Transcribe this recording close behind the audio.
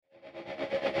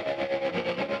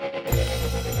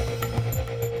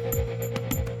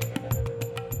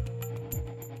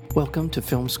Welcome to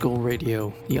Film School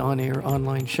Radio, the on-air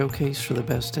online showcase for the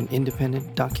best in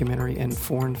independent documentary and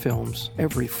foreign films,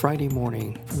 every Friday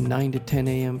morning from 9 to 10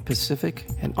 a.m. Pacific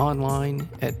and online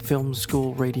at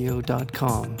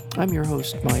filmschoolradio.com. I'm your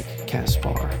host, Mike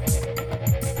Kaspar.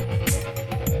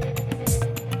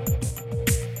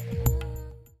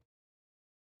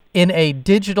 In a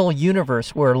digital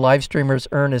universe where live streamers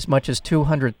earn as much as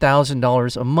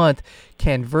 $200,000 a month,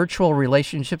 can virtual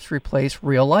relationships replace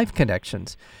real-life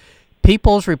connections?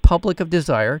 People's Republic of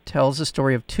Desire tells the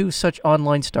story of two such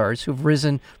online stars who've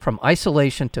risen from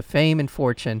isolation to fame and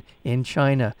fortune in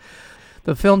China.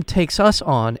 The film takes us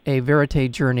on a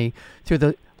verite journey through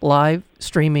the live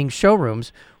streaming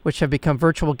showrooms, which have become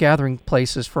virtual gathering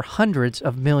places for hundreds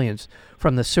of millions,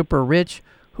 from the super rich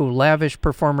who lavish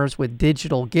performers with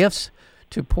digital gifts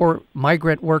to poor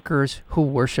migrant workers who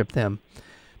worship them.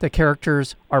 The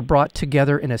characters are brought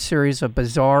together in a series of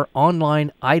bizarre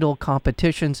online idol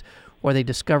competitions where they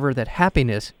discover that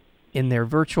happiness in their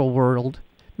virtual world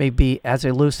may be as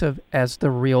elusive as the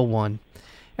real one.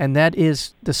 And that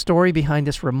is the story behind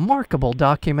this remarkable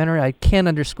documentary. I can't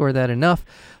underscore that enough.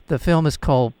 The film is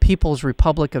called People's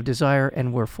Republic of Desire,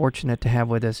 and we're fortunate to have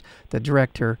with us the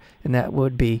director, and that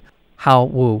would be Hao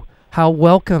Wu. Hao,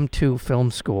 welcome to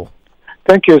Film School.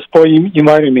 Thank you for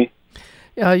inviting me.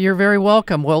 You're very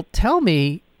welcome. Well, tell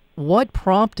me, what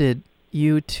prompted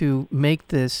you to make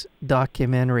this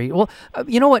documentary? Well,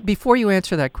 you know what? Before you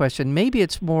answer that question, maybe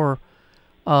it's more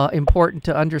important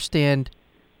to understand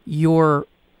your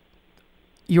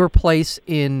place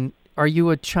in. Are you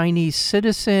a Chinese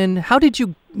citizen? How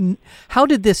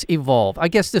did this evolve? I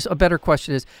guess a better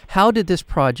question is, how did this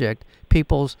project,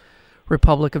 People's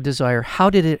Republic of Desire, how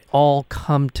did it all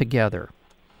come together?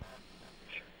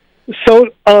 So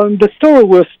the story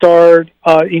will start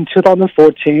in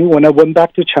 2014 when I went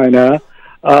back to China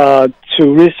to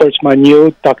research my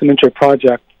new documentary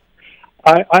project.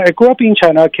 I grew up in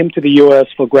China, came to the U.S.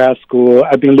 for grad school.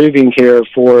 I've been living here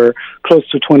for close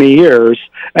to 20 years.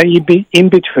 And in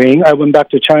between, I went back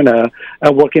to China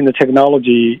and worked in the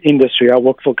technology industry. I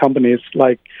worked for companies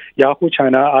like Yahoo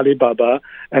China, Alibaba,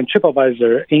 and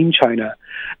TripAdvisor in China.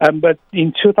 But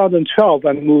in 2012,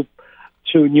 I moved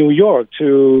to New York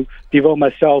to devote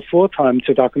myself full-time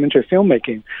to documentary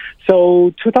filmmaking.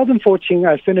 So 2014,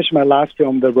 I finished my last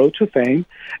film, The Road to Fame,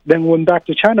 then went back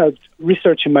to China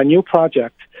researching my new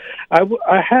project.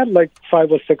 I had like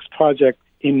 5 or 6 projects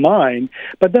in mind,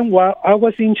 but then while I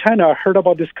was in China, I heard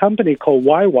about this company called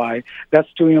YY that's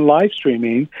doing live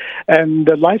streaming, and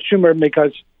the live streamer make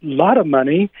a lot of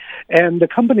money, and the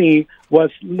company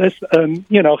was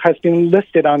has been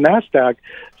listed on NASDAQ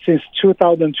since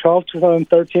 2012,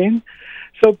 2013.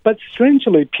 So, but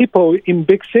strangely, people in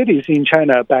big cities in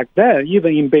China back then,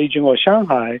 even in Beijing or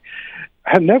Shanghai,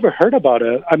 had never heard about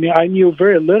it. I mean, I knew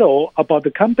very little about the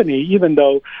company, even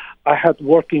though I had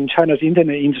worked in China's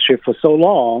internet industry for so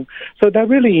long. So that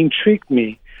really intrigued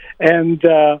me. And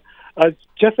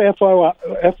just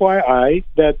FYI,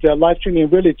 that live streaming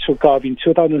really took off in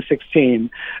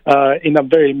 2016 in a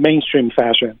very mainstream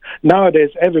fashion. Nowadays,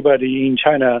 everybody in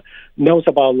China knows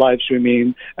about live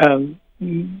streaming. 60%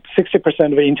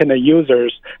 of the internet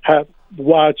users have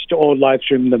watched or live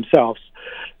streamed themselves.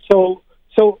 So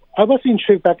I was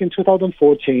intrigued back in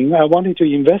 2014. I wanted to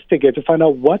investigate to find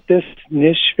out what this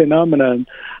niche phenomenon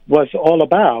was all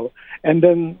about. And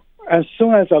then as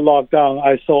soon as I logged on,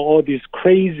 I saw all these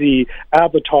crazy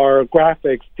avatar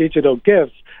graphics, digital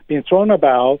GIFs being thrown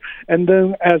about. And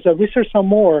then as I researched some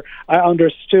more, I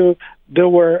understood there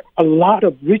were a lot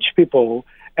of rich people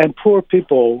and poor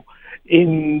people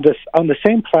on the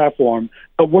same platform,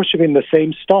 but worshiping the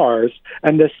same stars,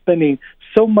 and they're spending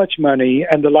so much money,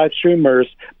 and the live streamers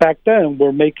back then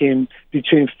were making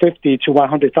between $50,000 to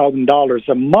 $100,000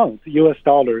 a month, U.S.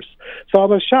 dollars. So I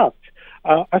was shocked.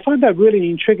 I find that really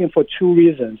intriguing for 2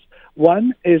 reasons.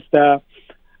 One is that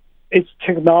it's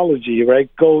technology, right,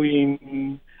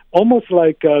 going almost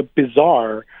like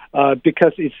bizarre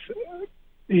because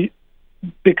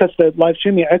the live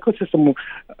streaming ecosystem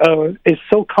is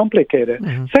so complicated.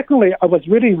 Mm-hmm. Secondly, I was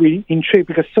really intrigued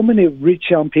because so many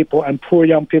rich young people and poor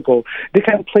young people, they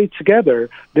can play together.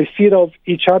 They feed off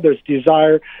each other's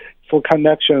desire for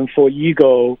connection, for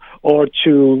ego, or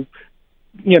to,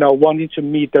 wanting to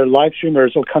meet their live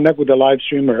streamers or connect with the live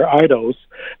streamer idols.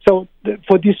 So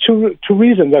for these two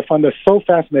reasons, I found it so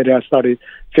fascinating, I started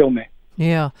filming.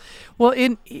 Yeah. Well,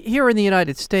 here in the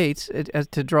United States,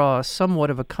 to draw somewhat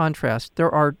of a contrast,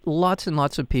 there are lots and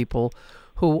lots of people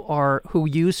who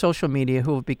use social media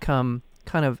who have become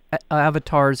kind of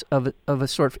avatars of a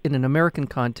sort in an American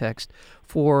context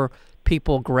for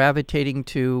people gravitating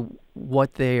to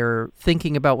what they're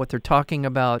thinking about, what they're talking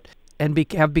about, and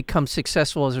have become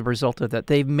successful as a result of that.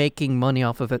 They're making money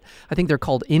off of it. I think they're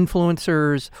called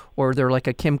influencers, or they're like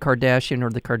a Kim Kardashian or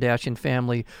the Kardashian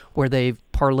family, where they've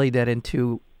parlayed that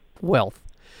into wealth.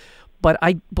 But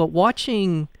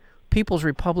watching People's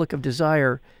Republic of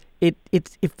Desire, it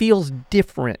feels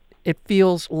different. It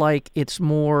feels like it's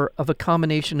more of a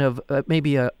combination of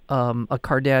maybe a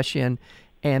Kardashian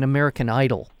and American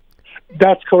Idol.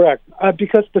 That's correct.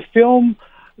 Because the film,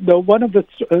 one of the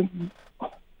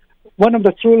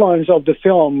through lines of the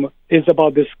film is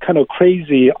about this kind of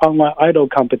crazy online idol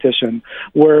competition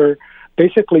where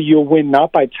basically you win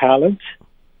not by talent,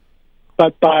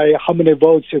 but by how many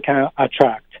votes you can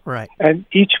attract. Right. And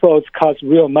each vote costs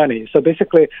real money. So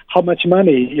basically, how much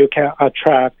money you can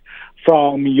attract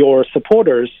from your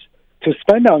supporters to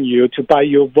spend on you to buy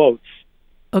your votes.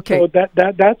 Okay. So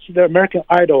that's the American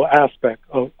Idol aspect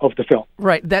of the film.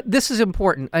 Right. This is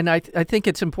important, and I think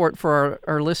it's important for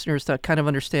our listeners to kind of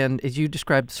understand, as you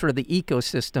described, sort of the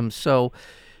ecosystem. So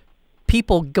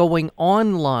people going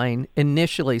online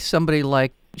initially, somebody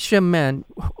like Shen Man,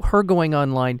 her going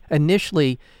online,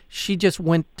 initially she just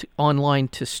went online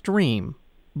to stream,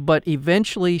 but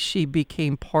eventually she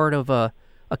became part of a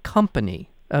company,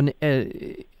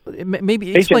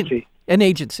 maybe explain, an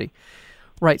agency.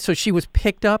 Right, so she was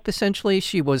picked up, essentially.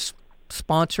 She was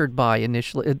sponsored by,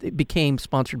 initially, it became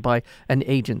sponsored by an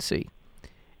agency,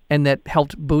 and that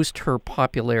helped boost her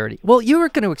popularity. Well, you were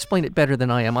going to explain it better than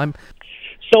I am.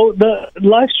 So the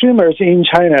live streamers in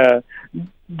China,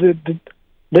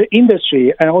 the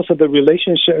industry and also the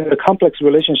relationship, the complex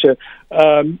relationship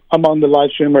among the live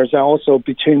streamers and also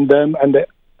between them and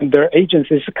their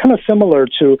agencies is kind of similar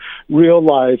to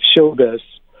real-life showbiz.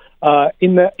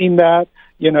 In that,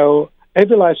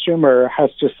 every live streamer has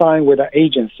to sign with an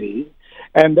agency,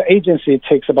 and the agency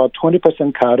takes about 20%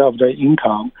 cut of their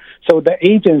income. So their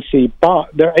agency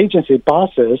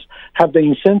bosses have the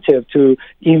incentive to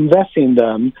invest in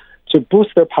them to boost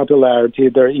their popularity,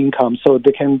 their income, so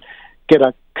they can get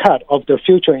a cut of their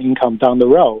future income down the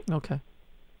road. Okay,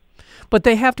 but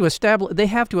they have to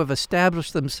have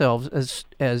established themselves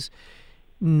as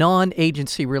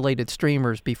non-agency related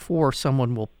streamers before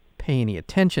someone will pay any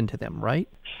attention to them, right?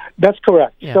 That's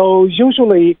correct. Yeah. So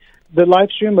usually the live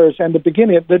streamers and the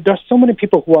beginning, there's so many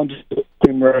people who want to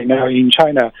stream right now in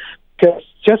China. Because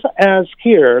just as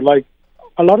here, like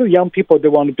a lot of young people, they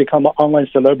want to become online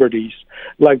celebrities,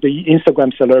 like the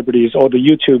Instagram celebrities or the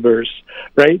YouTubers,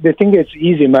 right? They think it's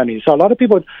easy money. So a lot of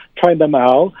people try them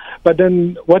out, but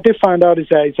then what they find out is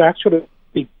that it's actually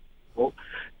difficult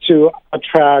to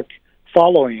attract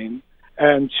following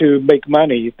and to make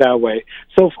money that way.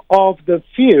 So of the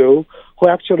few who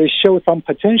actually show some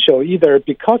potential, either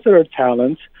because of their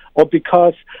talent or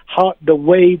because the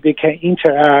way they can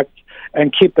interact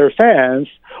and keep their fans,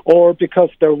 or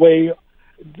because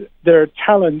their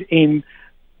talent in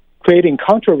creating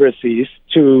controversies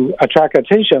to attract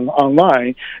attention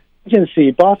online,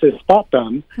 agency bosses spot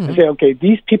them and say, okay,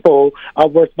 these people are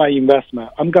worth my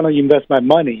investment. I'm going to invest my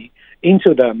money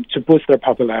into them to boost their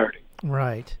popularity.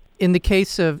 Right. In the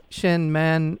case of Shen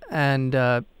Man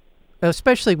and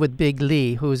especially with Big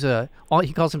Lee, who's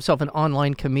he calls himself an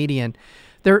online comedian,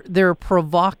 they're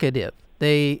provocative.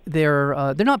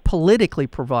 They're not politically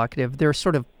provocative. They're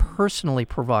sort of personally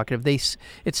provocative.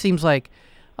 It seems like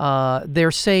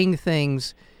they're saying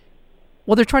things.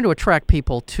 Well, they're trying to attract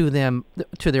people to them,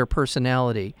 to their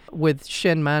personality. With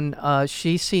Shen Man,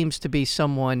 she seems to be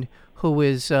someone who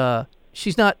is.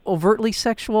 She's not overtly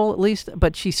sexual, at least,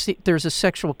 but there's a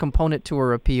sexual component to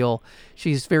her appeal.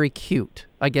 She's very cute.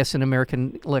 I guess in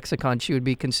American lexicon, she would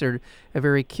be considered a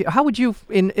very cute. How would you,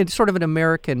 in sort of an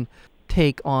American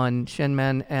take on Shen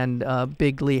Man and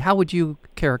Big Lee, how would you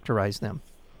characterize them?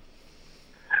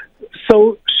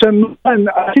 So Shen Man,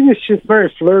 I think she's very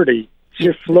flirty. She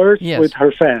flirts with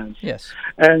her fans. Yes.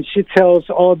 And she tells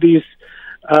all these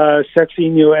sexy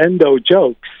innuendo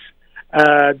jokes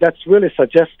that's really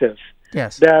suggestive.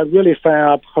 Yes. That really fan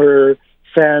up her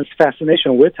fans'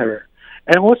 fascination with her.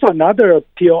 And also another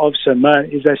appeal of Shen Man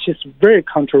is that she's very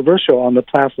controversial on the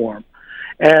platform.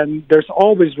 And there's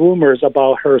always rumors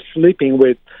about her sleeping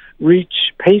with rich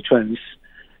patrons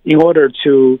in order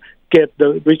to get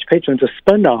the rich patrons to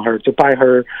spend on her, to buy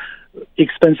her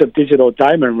expensive digital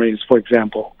diamond rings, for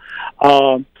example.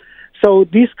 So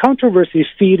these controversies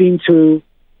feed into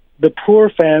the poor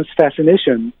fans'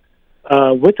 fascination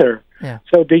with her. Yeah.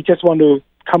 So they just want to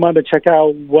come out and check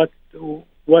out what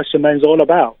Shen Man is all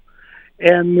about.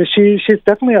 And she's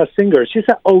definitely a singer. She's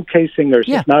an okay singer.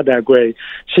 She's not that great.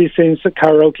 She sings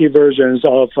karaoke versions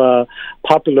of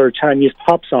popular Chinese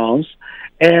pop songs.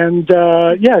 And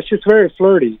yeah, she's very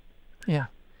flirty. Yeah.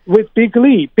 With Big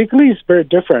Lee is very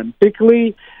different. Big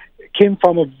Lee came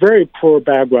from a very poor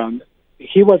background.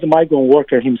 He was a migrant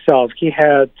worker himself. He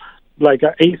had like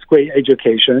an 8th grade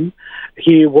education.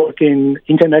 He worked in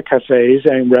internet cafes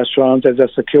and restaurants as a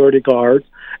security guard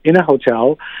in a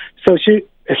hotel. So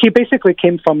he basically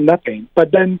came from nothing.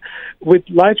 But then with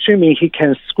live streaming, he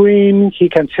can scream, he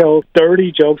can tell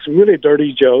dirty jokes, really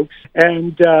dirty jokes.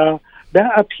 And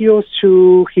that appeals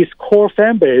to his core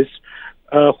fan base,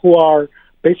 who are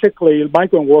basically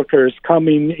migrant workers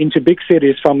coming into big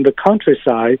cities from the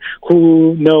countryside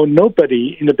who know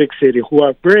nobody in the big city, who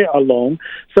are very alone.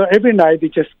 So every night they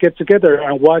just get together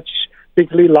and watch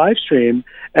Big Lee live stream,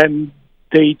 and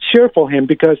they cheer for him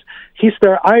because he's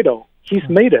their idol. He's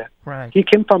made it. Right. He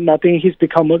came from nothing. He's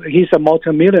a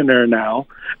multimillionaire now,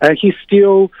 and he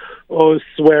still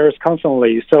swears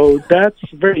constantly. So that's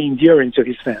very endearing to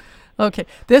his fans. Okay.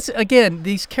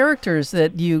 These characters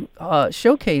that you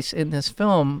showcase in this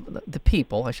film, the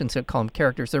people, I shouldn't call them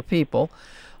characters, they're people.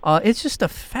 It's just a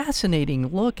fascinating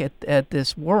look at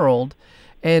this world.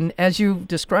 And as you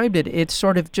described it, it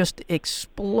sort of just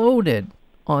exploded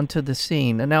onto the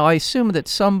scene. And now I assume that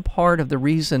some part of the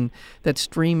reason that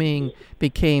streaming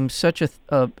became such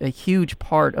a huge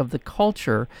part of the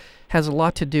culture has a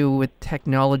lot to do with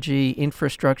technology,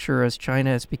 infrastructure, as China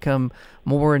has become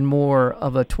more and more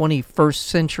of a 21st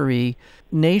century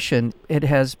nation. It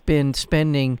has been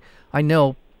spending, I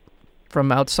know from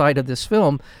outside of this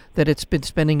film, that it's been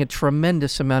spending a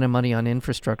tremendous amount of money on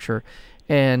infrastructure.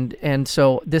 And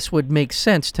so this would make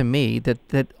sense to me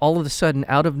that all of a sudden,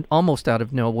 almost out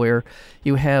of nowhere,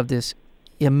 you have this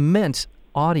immense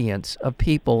audience of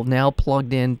people now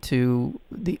plugged into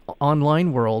the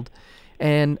online world,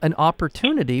 and an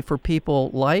opportunity for people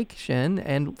like Shen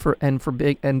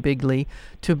and Big Lee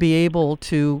to be able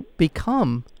to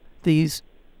become these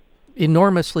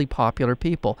enormously popular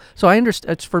people. So I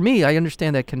understand. For me, I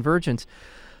understand that convergence,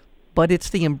 but it's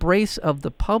the embrace of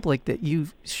the public that you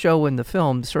show in the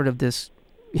film. Sort of this,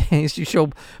 you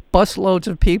show busloads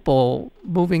of people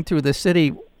moving through the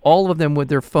city, all of them with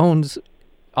their phones,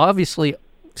 obviously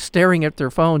staring at their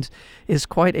phones, is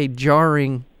quite a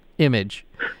jarring image.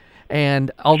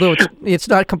 And although it's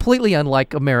not completely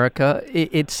unlike America,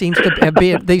 it seems to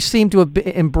be, they seem to have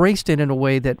embraced it in a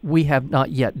way that we have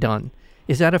not yet done.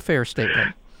 Is that a fair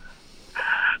statement?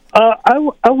 I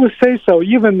would say so,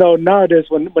 even though nowadays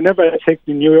whenever I take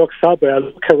the New York subway, I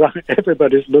look around,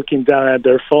 everybody's looking down at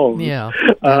their phone. Yeah,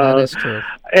 that is true.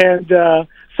 And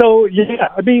so, yeah,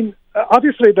 I mean,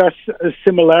 obviously there's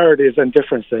similarities and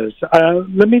differences.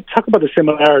 Let me talk about the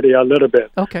similarity a little bit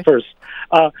first.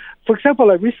 For example,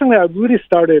 recently I really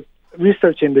started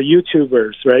researching the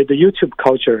YouTubers, right, the YouTube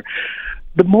culture.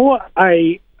 The more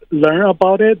I learn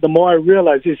about it, the more I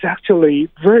realize it's actually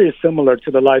very similar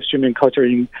to the live streaming culture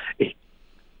in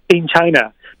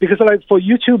China. Because like for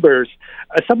YouTubers,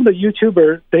 some of the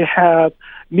YouTubers, they have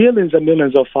millions and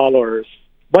millions of followers.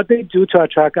 What they do to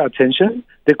attract attention,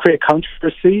 they create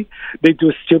controversy, they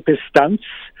do stupid stunts,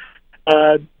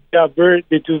 they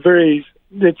do very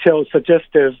detailed,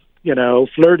 suggestive,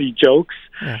 flirty jokes.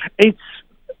 Yeah.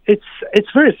 It's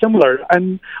very similar.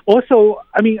 And also,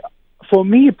 I mean, for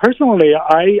me personally,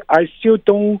 I still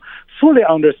don't fully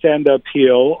understand the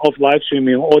appeal of live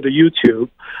streaming or the YouTube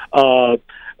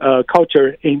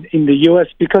culture in the U.S.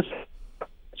 because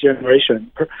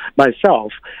generation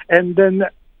myself. And then,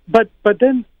 but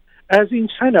then, as in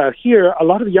China, here a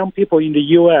lot of young people in the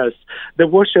U.S. they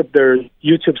worship their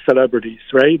YouTube celebrities,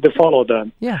 right? They follow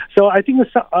them. Yeah. So I think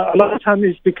a lot of times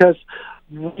it's because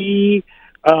we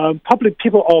public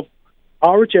people of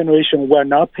our generation were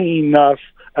not paying enough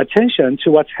attention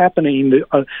to what's happening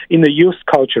in the youth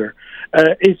culture.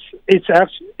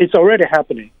 It's already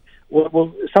happening.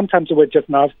 Sometimes we're just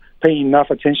not paying enough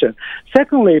attention.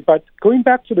 Secondly, but going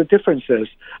back to the differences,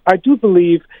 I do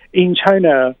believe in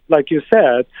China, like you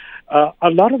said, a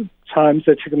lot of times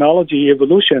the technology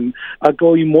evolution are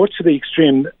going more to the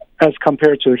extreme as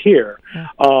compared to here.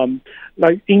 Yeah.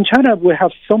 Like in China, we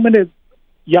have so many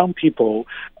young people.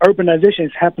 Urbanization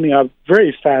is happening at a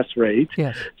very fast rate.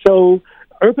 Yes. So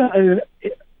urban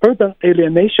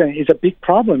alienation is a big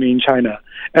problem in China,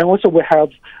 and also we have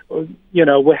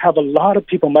a lot of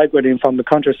people migrating from the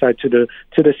countryside to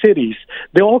the cities.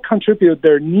 They all contribute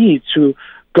their need to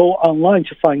go online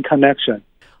to find connection.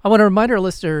 I want to remind our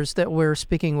listeners that we're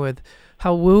speaking with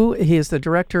Hao Wu. He is the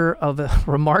director of a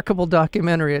remarkable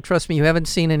documentary. Trust me, you haven't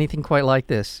seen anything quite like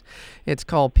this. It's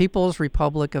called People's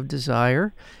Republic of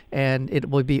Desire, and it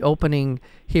will be opening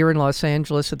here in Los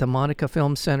Angeles at the Monica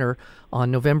Film Center on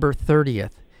November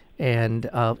 30th. And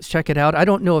check it out. I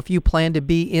don't know if you plan to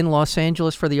be in Los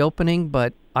Angeles for the opening,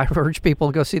 but I urge people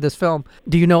to go see this film.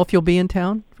 Do you know if you'll be in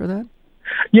town for that?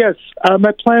 Yes,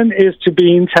 my plan is to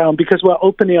be in town because we're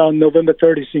opening on November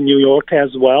 30th in New York as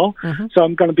well. Mm-hmm. So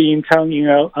I'm going to be in town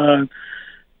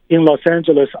in Los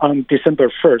Angeles on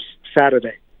December 1st,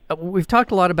 Saturday. We've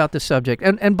talked a lot about this subject.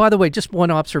 And by the way, just one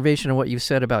observation on what you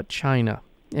said about China.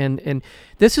 And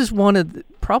this is one of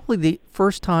probably the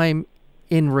first time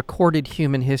in recorded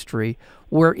human history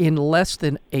where in less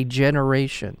than a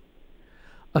generation,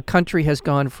 a country has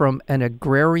gone from an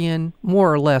agrarian,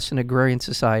 more or less an agrarian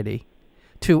society,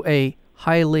 to a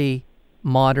highly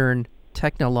modern,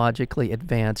 technologically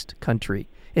advanced country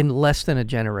in less than a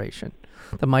generation.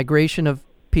 The migration of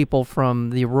people from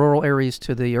the rural areas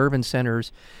to the urban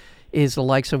centers is the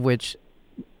likes of which,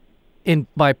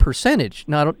 by percentage,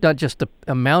 not just the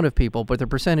amount of people, but the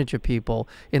percentage of people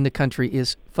in the country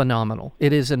is phenomenal.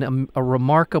 It is a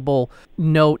remarkable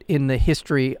note in the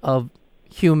history of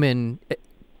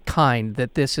humankind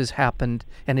that this has happened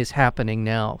and is happening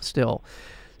now still.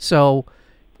 So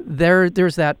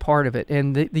there's that part of it,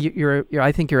 and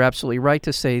I think you're absolutely right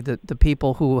to say that the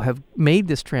people who have made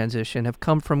this transition have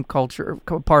come from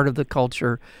part of the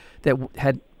culture that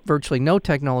had virtually no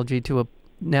technology to a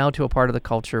part of the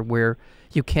culture where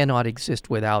you cannot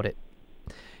exist without it,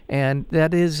 and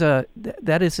that is a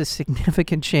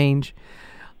significant change.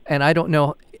 And I don't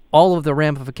know all of the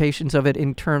ramifications of it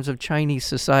in terms of Chinese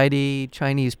society,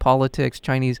 Chinese politics,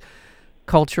 Chinese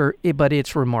culture, but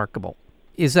it's remarkable.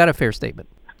 Is that a fair statement?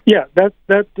 Yeah,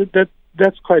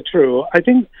 that's quite true. I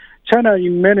think China,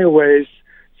 in many ways,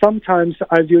 sometimes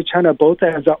I view China both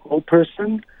as an old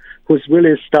person who's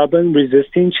really stubborn,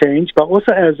 resisting change, but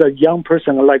also as a young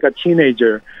person, like a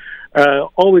teenager,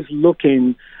 always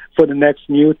looking for the next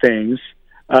new things,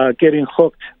 getting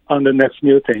hooked on the next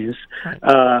new things.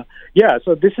 Right.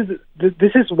 So this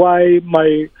is why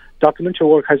my documentary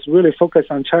work has really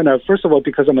focused on China. First of all,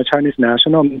 because I'm a Chinese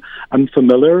national, I'm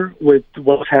familiar with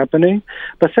what's happening.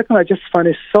 But second, I just find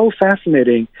it so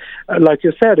fascinating. Like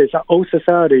you said, it's an old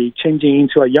society changing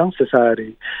into a young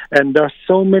society. And there are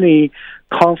so many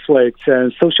conflicts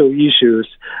and social issues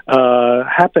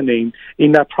happening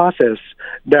in that process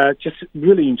that just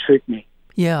really intrigue me.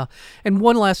 Yeah. And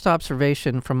one last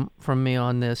observation from me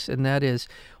on this, and that is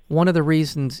one of the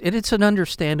reasons, it's an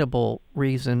understandable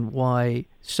reason why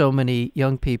so many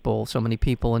young people, so many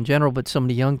people in general, but so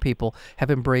many young people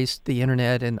have embraced the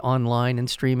internet and online and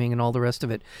streaming and all the rest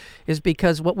of it, is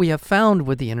because what we have found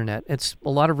with the internet, a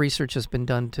lot of research has been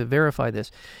done to verify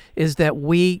this, is that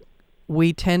we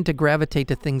tend to gravitate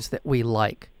to things that we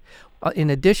like. In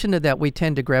addition to that, we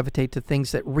tend to gravitate to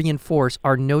things that reinforce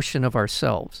our notion of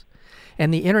ourselves.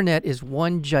 And the internet is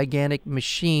one gigantic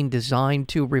machine designed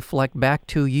to reflect back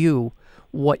to you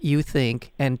what you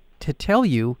think and to tell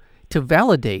you, to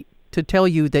validate, to tell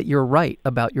you that you're right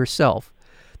about yourself.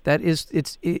 That's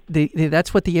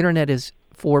what the internet is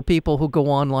for people who go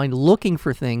online looking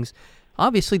for things.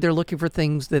 Obviously, they're looking for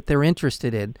things that they're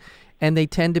interested in, and they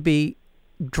tend to be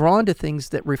drawn to things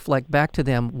that reflect back to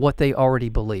them what they already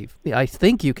believe. I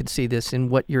think you can see this in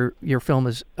what your film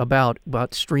is about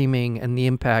streaming and the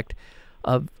impact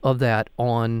of that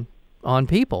on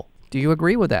people. Do you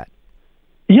agree with that?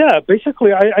 Yeah,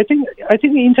 basically, I think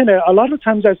the internet. A lot of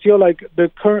times, I feel like the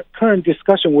current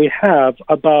discussion we have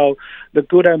about the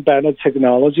good and bad of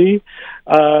technology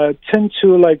tend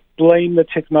to blame the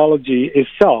technology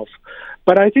itself.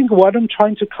 But I think what I'm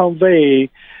trying to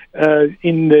convey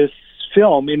in this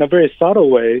film, in a very subtle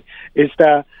way, is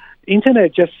that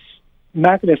internet just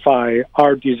magnify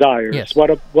our desires. Yes.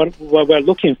 What we're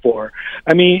looking for.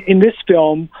 I mean, in this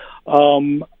film,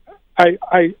 I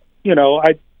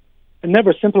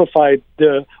never simplified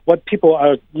what people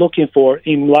are looking for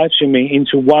in live streaming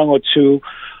into one or two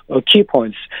key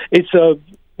points. It's a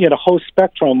whole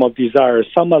spectrum of desires.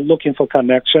 Some are looking for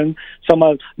connection. Some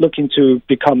are looking to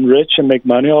become rich and make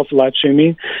money off live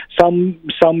streaming. Some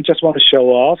just want to show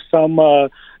off. Some are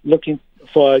looking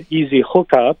for an easy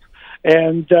hookup.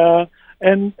 And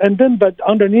then, but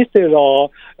underneath it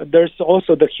all, there's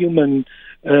also the human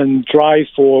drive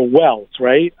for wealth,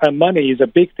 right? And money is a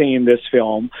big thing in this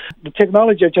film. The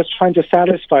technology are just trying to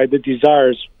satisfy the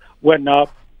desires when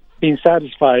not being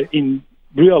satisfied in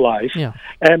real life. Yeah.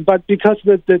 But because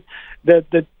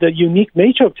the unique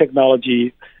nature of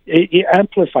technology, it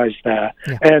amplifies that.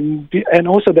 Yeah. And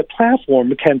also the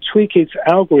platform can tweak its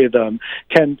algorithm,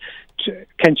 can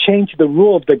change the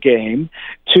rule of the game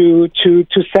to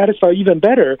satisfy even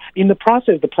better. In the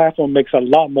process, the platform makes a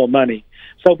lot more money.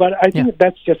 So, but I think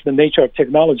that's just the nature of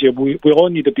technology. We all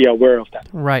need to be aware of that.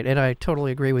 Right, and I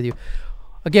totally agree with you.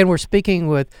 Again, we're speaking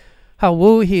with Hao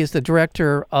Wu, he is the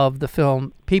director of the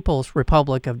film People's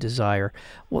Republic of Desire.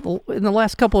 Well, in the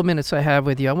last couple of minutes I have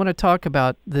with you, I want to talk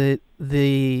about the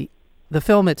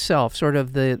film itself, sort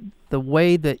of the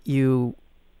way that you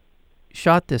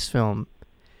shot this film.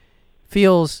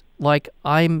 Feels like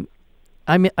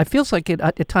it feels like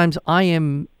at times I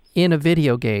am in a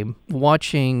video game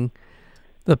watching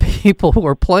the people who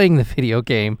are playing the video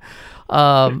game.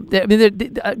 Tell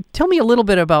me a little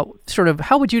bit about sort of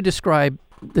how would you describe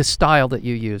the style that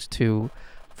you used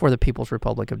for the People's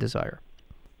Republic of Desire?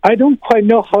 I don't quite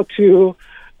know how to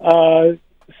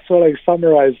sort of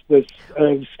summarize this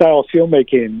style of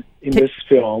filmmaking in this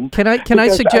film. Can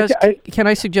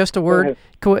I suggest a word?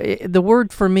 The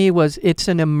word for me was it's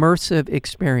an immersive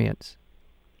experience.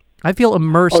 I feel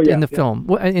immersed in the film,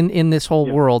 in this whole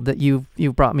world that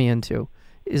you've brought me into.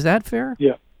 Is that fair?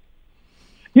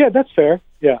 Yeah, that's fair.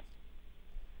 Yeah.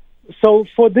 So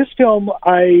for this film,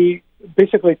 I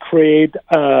basically create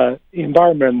an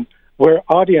environment where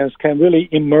audience can really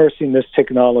immerse in this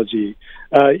technology,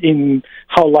 in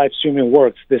how live streaming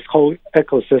works, this whole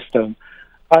ecosystem.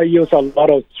 I use a lot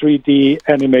of 3D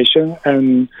animation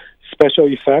and special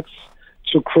effects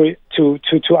to create to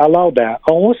allow that.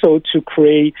 Also to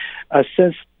create a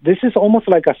sense. This is almost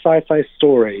like a sci-fi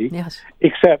story, yes,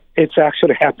 except it's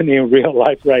actually happening in real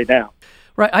life right now.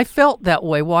 Right, I felt that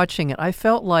way watching it. I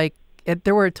felt like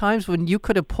there were times when you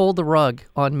could have pulled the rug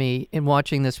on me in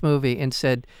watching this movie and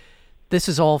said, "This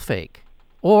is all fake."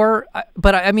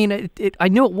 But I mean, I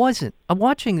knew it wasn't. I'm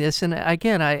watching this, and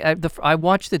again, I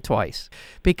watched it twice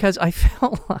because I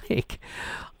felt like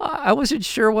I wasn't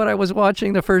sure what I was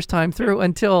watching the first time through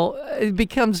until it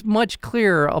becomes much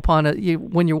clearer upon it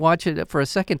when you watch it for a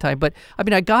second time. But I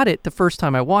mean, I got it the first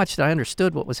time I watched it. I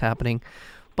understood what was happening,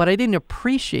 but I didn't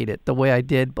appreciate it the way I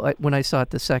did when I saw it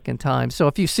the second time. So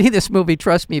if you see this movie,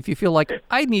 trust me, if you feel like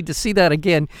I need to see that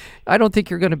again, I don't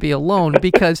think you're going to be alone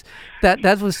because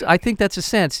I think that's a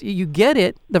sense. You get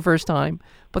it the first time,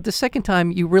 but the second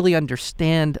time you really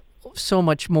understand so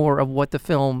much more of what the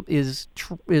film is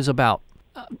about.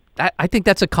 I think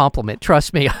that's a compliment.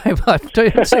 Trust me. I'm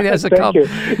saying that as a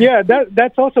compliment. Thank you. Yeah,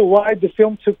 that's also why the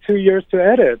film took 2 years to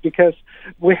edit, because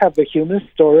we have the human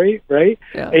story, right,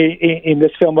 in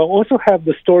this film, but also have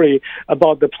the story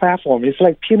about the platform. It's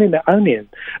like peeling the onion.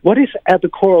 What is at the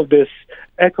core of this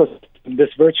ecosystem, this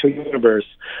virtual universe?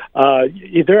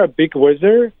 Is there a big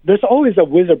wizard? There's always a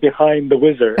wizard behind the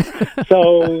wizard.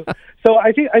 So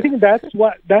I think that's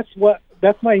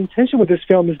my intention with this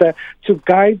film, is that to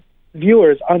guide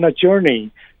viewers on a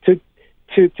journey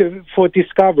for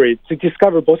discovery, to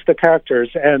discover both the characters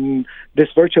and this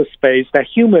virtual space that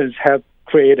humans have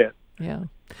created. Yeah.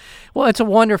 Well, it's a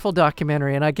wonderful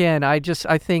documentary. And again, I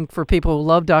think for people who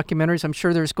love documentaries, I'm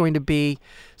sure there's going to be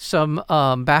some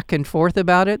back and forth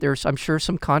about it. There's, I'm sure,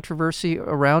 some controversy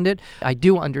around it. I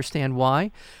do understand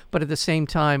why. But at the same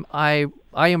time, I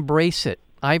embrace it.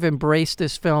 I've embraced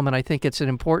this film, and I think it's an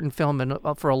important film and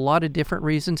for a lot of different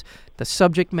reasons. The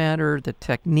subject matter, the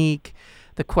technique,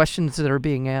 the questions that are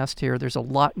being asked here. There's a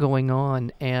lot going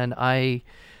on, and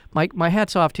my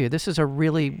hat's off to you. This is a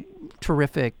really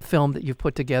terrific film that you've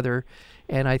put together,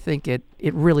 and I think it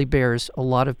really bears a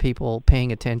lot of people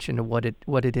paying attention to what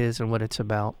it is and what it's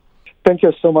about. Thank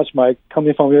you so much, Mike.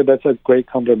 Coming from you, that's a great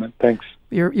compliment. Thanks.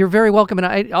 You're very welcome. And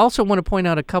I also want to point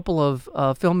out a couple of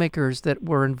filmmakers that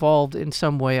were involved in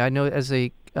some way. I know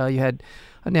you had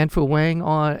Nanfu Wang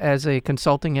on as a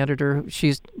consulting editor.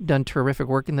 She's done terrific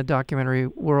work in the documentary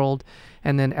world.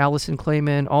 And then Allison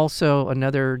Clayman, also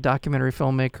another documentary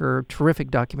filmmaker, terrific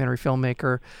documentary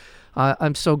filmmaker.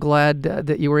 I'm so glad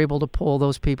that you were able to pull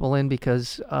those people in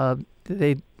because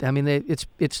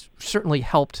it's certainly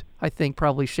helped, I think,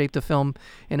 probably shape the film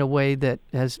in a way that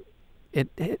has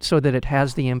so that it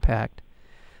has the impact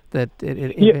that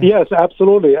Yes,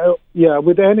 absolutely.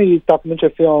 With any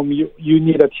documentary film, you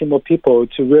need a team of people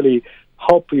to really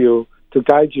help you, to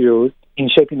guide you in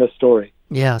shaping the story.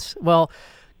 Yes. Well,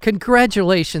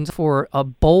 congratulations for a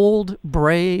bold,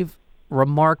 brave,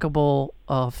 remarkable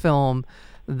film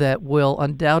that will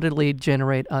undoubtedly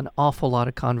generate an awful lot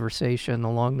of conversation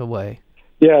along the way.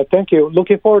 Yeah, thank you.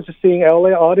 Looking forward to seeing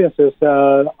LA audiences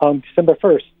on December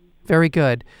 1st. Very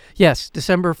good. Yes,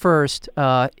 December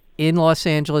 1st in Los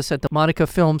Angeles at the Monica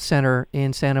Film Center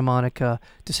in Santa Monica.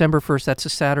 December 1st, that's a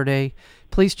Saturday.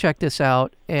 Please check this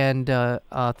out. And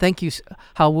thank you,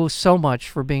 Hao Wu, so much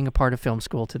for being a part of Film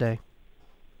School today.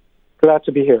 Glad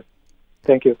to be here.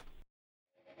 Thank you.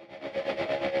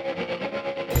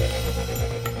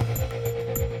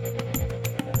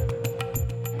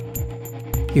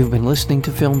 You've been listening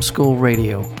to Film School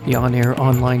Radio, the on-air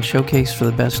online showcase for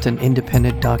the best in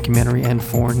independent documentary and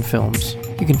foreign films.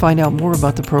 You can find out more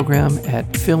about the program at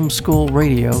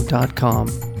filmschoolradio.com.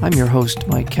 I'm your host,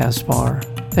 Mike Kaspar.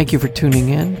 Thank you for tuning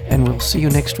in, and we'll see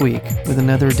you next week with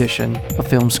another edition of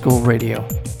Film School Radio.